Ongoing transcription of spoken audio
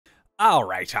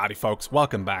Alright, howdy folks,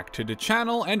 welcome back to the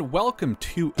channel and welcome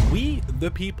to We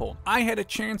the People. I had a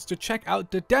chance to check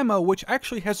out the demo, which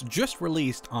actually has just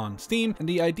released on Steam, and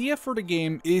the idea for the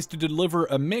game is to deliver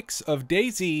a mix of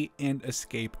DayZ and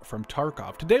Escape from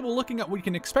Tarkov. Today we're looking at what you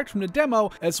can expect from the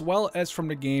demo as well as from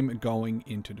the game going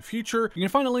into the future. You can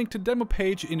find a link to the demo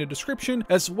page in the description.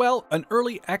 As well, an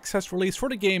early access release for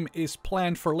the game is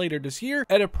planned for later this year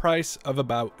at a price of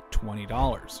about $20.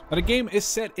 Now the game is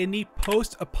set in the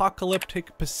post-apocalyptic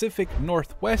Pacific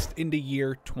Northwest in the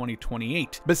year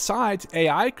 2028. Besides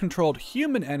AI-controlled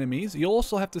human enemies, you'll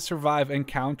also have to survive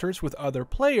encounters with other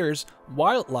players,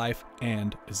 wildlife,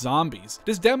 and zombies.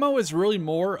 This demo is really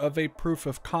more of a proof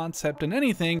of concept than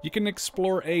anything. You can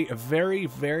explore a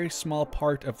very small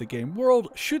part of the game world,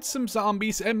 shoot some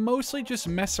zombies, and mostly just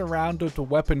mess around with the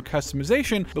weapon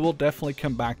customization, but we'll definitely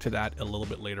come back to that a little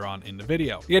bit later on in the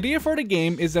video. The idea for the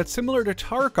game is that similar to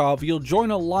Tarkov, you'll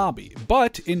join a lobby,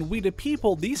 but in We the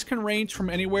People, these can range from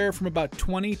anywhere from about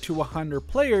 20 to 100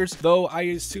 players, though I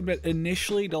assume that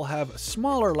initially they'll have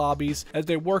smaller lobbies as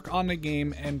they work on the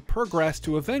game and progress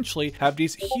to eventually have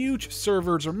these huge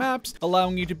servers or maps,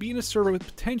 allowing you to be in a server with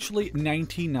potentially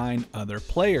 99 other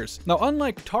players. Now,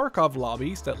 unlike Tarkov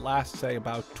lobbies that last, say,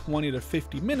 about 20 to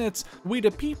 50 minutes, We the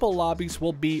People lobbies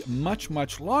will be much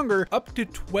longer, up to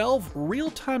 12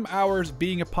 real-time hours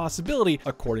being a possibility,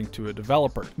 according to a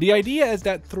developer. The idea is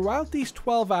that throughout these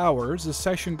 12 hours the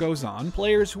session goes on,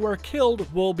 players who are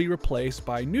killed will be replaced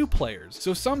by new players.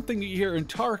 So something you hear in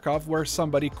Tarkov where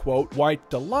somebody, quote, wiped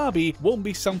the lobby, won't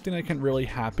be something that can really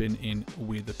happen in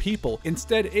We the People.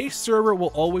 Instead, a server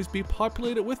will always be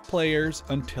populated with players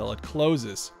until it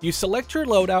closes. You select your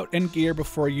loadout and gear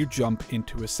before you jump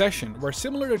into a session, where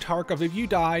similar to Tarkov, if you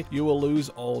die, you will lose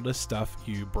all the stuff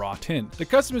you brought in. The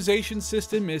customization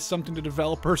system is something the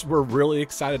developers were really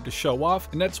excited to show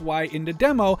off, and that's why in the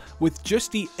demo, with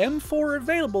just the M4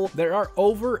 available, there are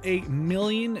over 1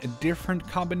 million different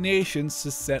combinations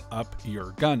to set up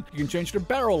your gun. You can change the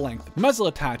barrel length, muzzle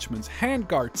attachments,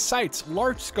 handguard, sights,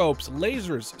 large scopes,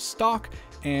 lasers, stock,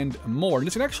 and more. And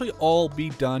this can actually all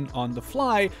be done on the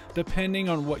fly depending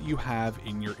on what you have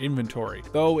in your inventory.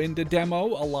 Though in the demo,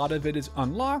 a lot of it is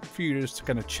unlocked for you to just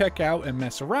kind of check out and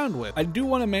mess around with. I do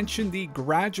want to mention the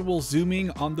gradual zooming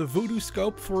on the Voodoo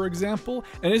scope, for example,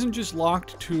 and isn't just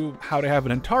locked to how to have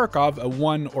it in Tarkov, a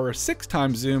 1 or a 6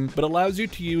 times zoom, but allows you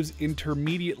to use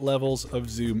intermediate levels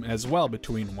of zoom as well,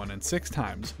 between 1 and 6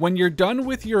 times. When you're done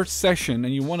with your session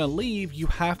and you want to leave, you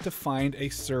have to find a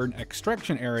certain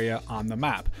extraction area on the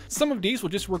map. Some of these will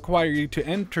just require you to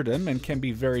enter them and can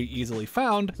be very easily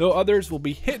found, though others will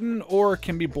be hidden or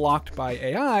can be blocked by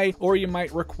AI, or you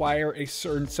might require a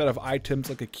certain set of items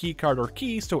like a keycard or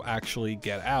keys to actually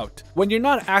get out. When you're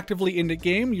not actively in the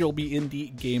game, you'll be in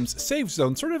the game's safe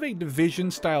zone, sort of a Division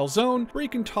style zone where you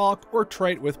can talk or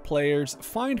trade with players,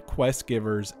 find quest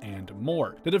givers, and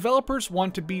more. The developers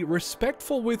want to be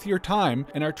respectful with your time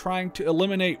and are trying to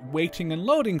eliminate waiting and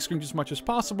loading screens as much as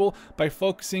possible by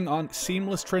focusing on seamless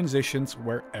transitions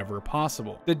wherever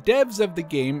possible. The devs of the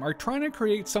game are trying to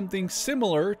create something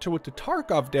similar to what the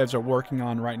Tarkov devs are working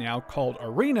on right now called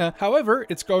Arena. However,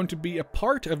 it's going to be a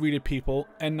part of We the People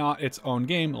and not its own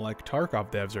game like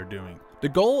Tarkov devs are doing. The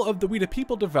goal of the We the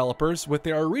People developers with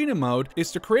their Arena mode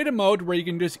is to create a mode where you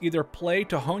can just either play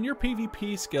to hone your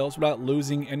PvP skills without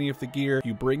losing any of the gear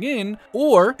you bring in,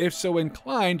 or if so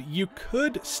inclined, you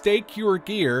could stake your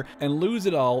gear and lose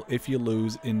it all if you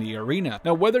lose in the arena.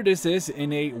 Now, whether this is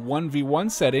in a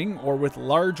 1v1 setting or with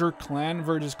larger clan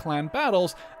versus clan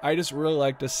battles, I just really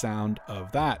like the sound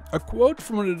of that. A quote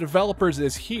from one of the developers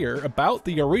is here about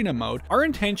the Arena mode: "Our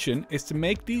intention is to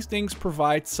make these things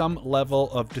provide some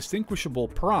level of distinguishable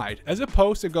pride, as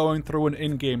opposed to going through an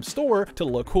in-game store to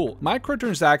look cool.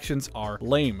 Microtransactions are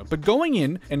lame, but going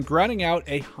in and grinding out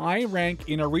a high rank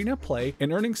in arena play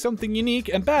and earning something unique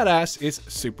and badass is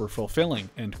super fulfilling."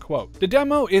 End quote. The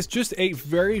demo is just a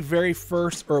very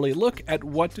first early look at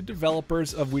what the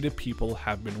developers of We the People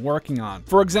have been working on.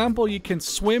 For example, you can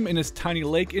swim in this tiny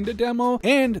lake in the demo,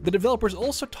 and the developers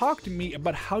also talked to me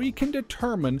about how you can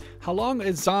determine how long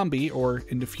a zombie, or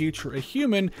in the future a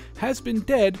human, has been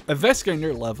dead, investigating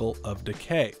their level of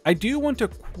decay. I do want to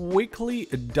quickly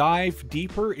dive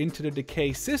deeper into the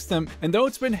decay system, and though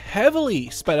it's been heavily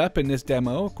sped up in this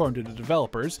demo, according to the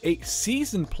developers, a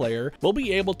seasoned player will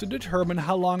be able to determine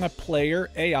how long a player,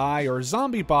 AI, or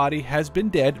zombie body has been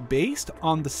dead based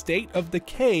on the state of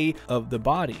decay of the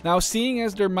body. Now, seeing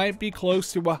as there might be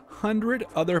close to 100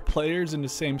 other players in the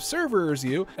same server as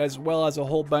you, as well as a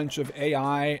whole bunch of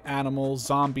AI, animals,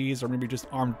 zombies, or maybe just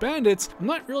armed bandits, I'm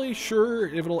not really sure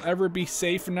if it'll ever be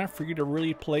safe enough for you to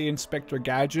really play Inspector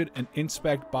Gadget and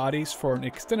inspect bodies for an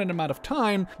extended amount of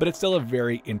time, but it's still a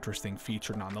very interesting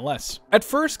feature nonetheless. At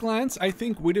first glance, I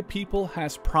think We the People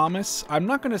has promise. I'm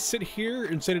not going to sit here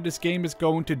and say that this game is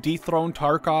going to dethrone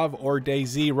Tarkov or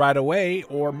DayZ right away,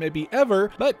 or maybe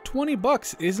ever, but 20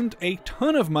 bucks isn't a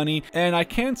ton of money, and I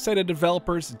can say the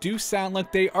developers do sound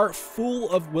like they are full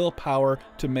of willpower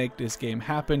to make this game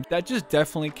happen. That just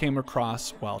definitely came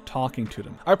across while talking to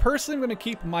them. I personally am going to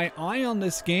keep my eye on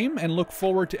this game and look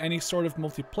forward to any sort of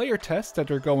multiplayer tests that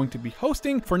they're going to be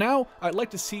hosting. For now, I'd like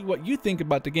to see what you think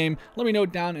about the game. Let me know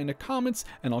down in the comments,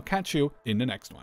 and I'll catch you in the next one.